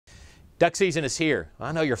Duck season is here.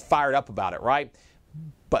 I know you're fired up about it, right?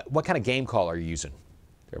 But what kind of game call are you using?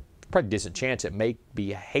 There's a pretty decent chance it may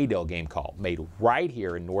be a Haydel game call made right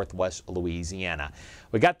here in Northwest Louisiana.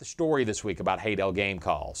 We got the story this week about Haydel game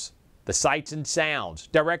calls. The sights and sounds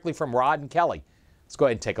directly from Rod and Kelly. Let's go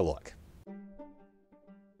ahead and take a look.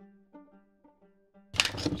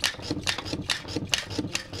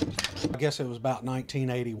 I guess it was about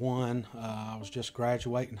 1981. I was just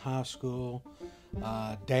graduating high school.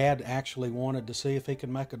 Dad actually wanted to see if he could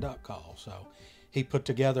make a duck call, so he put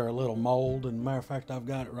together a little mold, and matter of fact, I've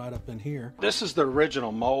got it right up in here. This is the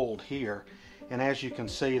original mold here, and as you can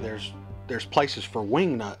see, there's places for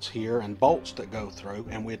wing nuts here and bolts that go through,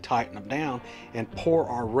 and we'd tighten them down and pour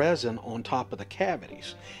our resin on top of the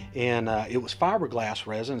cavities. And it was fiberglass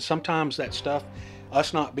resin. Sometimes that stuff,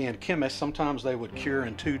 us not being chemists, sometimes they would cure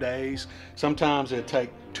in 2 days, sometimes it'd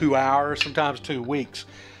take 2 hours, sometimes 2 weeks.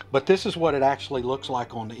 But this is what it actually looks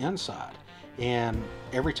like on the inside. And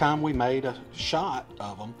every time we made a shot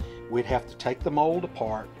of them, we'd have to take the mold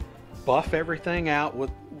apart, buff everything out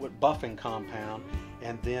with buffing compound,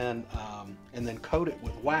 and then coat it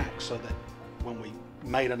with wax so that when we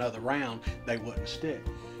made another round, they wouldn't stick.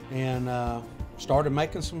 And started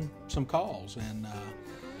making some calls. And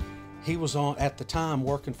he was at the time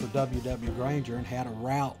working for W.W. Granger and had a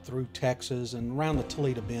route through Texas and around the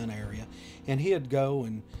Toledo Bend area. And he'd go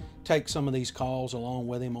and take some of these calls along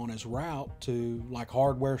with him on his route to like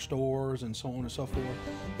hardware stores and so on and so forth,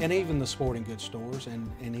 and even the sporting goods stores.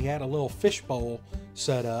 And he had a little fishbowl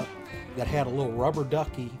set up that had a little rubber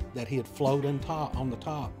ducky that he had float on the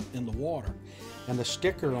top in the water. And the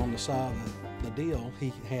sticker on the side of the deal,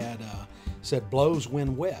 he had said blows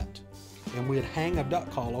when wet. And we'd hang a duck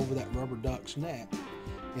call over that rubber duck's neck,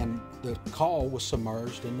 and the call was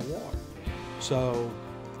submerged in the water. So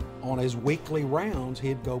on his weekly rounds,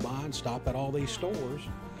 he'd go by and stop at all these stores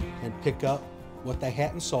and pick up what they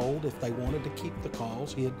hadn't sold. If they wanted to keep the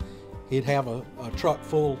calls, he'd have a truck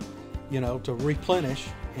full, you know, to replenish,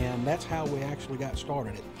 and that's how we actually got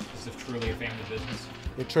started. Is this truly a family business?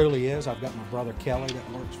 It truly is. I've got my brother Kelly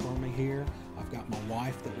that works for me here. I've got my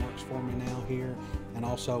wife that works for me now here, and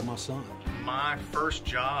also my son. My first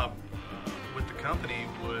job with the company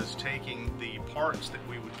was taking the parts that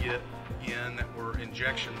we would get in that were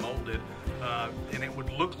injection molded, and it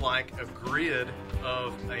would look like a grid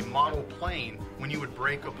of a model plane. When you would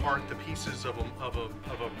break apart the pieces of a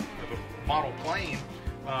model plane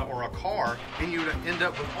or a car, and you would end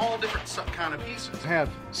up with all different kind of pieces. I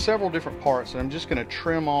have several different parts, and I'm just going to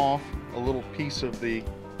trim off a little piece of the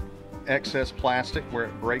excess plastic where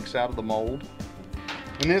it breaks out of the mold.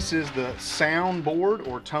 And this is the sound board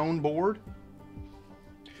or tone board.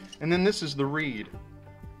 And then this is the reed.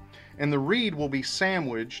 And the reed will be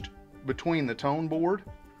sandwiched between the tone board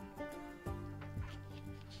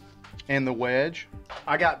and the wedge.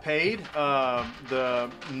 I got paid. The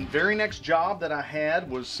very next job that I had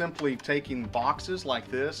was simply taking boxes like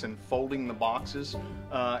this and folding the boxes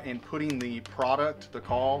and putting the product, the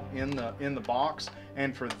call, in the box.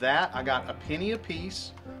 And for that, I got a penny a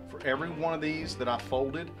piece for every one of these that I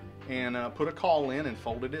folded and put a call in and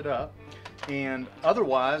folded it up. And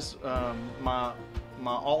otherwise, my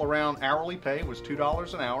all-around hourly pay was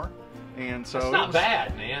 $2 an hour. And so that's not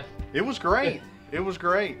bad, man. It was great. It was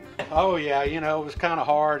great. Oh yeah, you know, it was kind of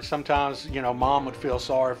hard. Sometimes, you know, Mom would feel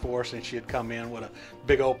sorry for us and she'd come in with a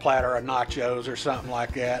big old platter of nachos or something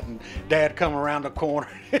like that, and Dad come around the corner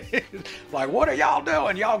like, what are y'all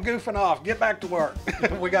doing? Y'all goofing off. Get back to work.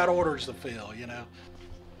 We got orders to fill, you know.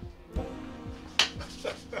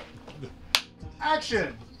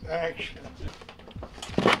 Action! Action.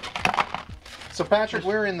 So Patrick,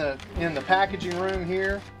 we're in the packaging room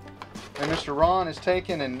here. And Mr. Ron is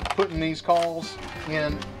taking and putting these calls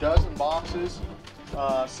in dozen boxes.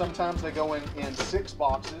 Sometimes they go in 6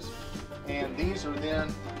 boxes, and these are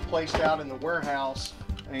then placed out in the warehouse,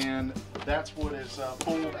 and that's what is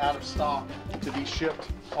pulled out of stock to be shipped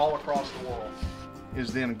all across the world.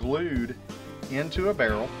 Is then glued into a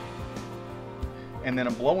barrel, and then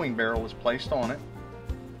a blowing barrel is placed on it,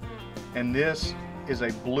 and this is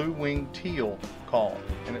a blue-winged teal call,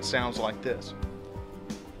 and it sounds like this.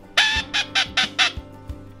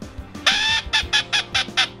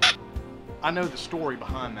 I know the story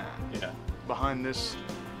behind that. Yeah. Behind this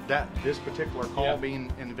particular call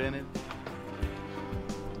being invented.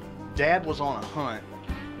 Dad was on a hunt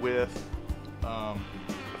with a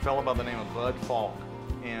fellow by the name of Bud Falk,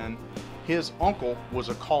 and his uncle was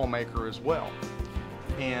a call maker as well.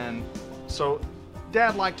 And so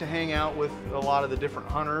Dad liked to hang out with a lot of the different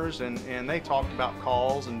hunters, and they talked about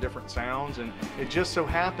calls and different sounds, and it just so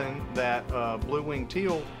happened that blue-winged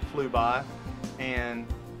teal flew by, and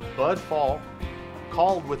Bud Falk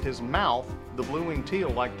called with his mouth the blue-winged teal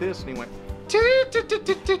like this, and he went toot, toot, toot,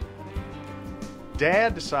 toot, toot.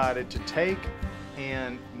 Dad decided to take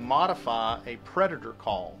and modify a predator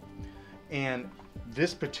call, and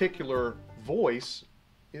this particular voice,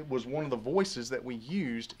 it was one of the voices that we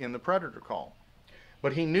used in the predator call.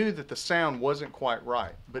 But he knew that the sound wasn't quite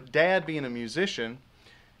right. But Dad, being a musician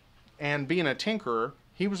and being a tinkerer,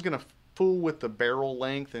 he was going to fool with the barrel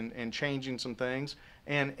length and changing some things,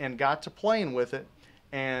 and got to playing with it.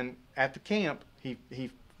 And at the camp, he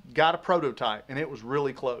got a prototype, and it was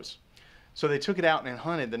really close. So they took it out and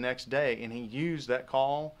hunted the next day, and he used that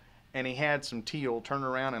call, and he had some teal turn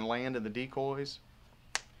around and land in the decoys.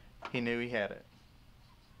 He knew he had it.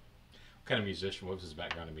 What kind of musician? What was his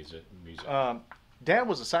background in music? Dad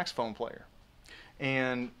was a saxophone player,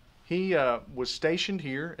 and he was stationed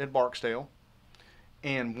here at Barksdale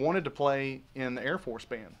and wanted to play in the Air Force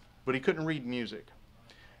Band, but he couldn't read music.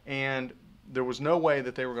 And there was no way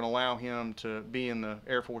that they were going to allow him to be in the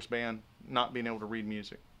Air Force Band not being able to read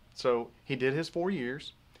music. So he did his 4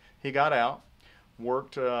 years. He got out,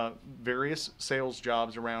 worked various sales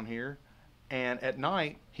jobs around here, and at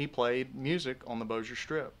night he played music on the Bossier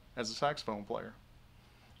Strip as a saxophone player.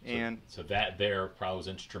 So that there probably was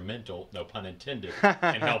instrumental, no pun intended,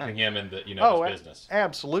 in helping him in the his business.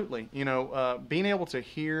 Absolutely. Being able to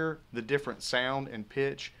hear the different sound and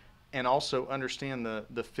pitch, and also understand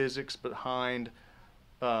the physics behind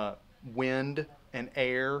wind and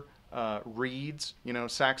air, reeds.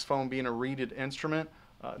 Saxophone being a reeded instrument.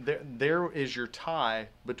 There is your tie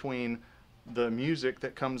between the music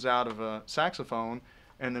that comes out of a saxophone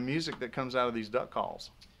and the music that comes out of these duck calls.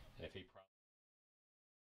 And if he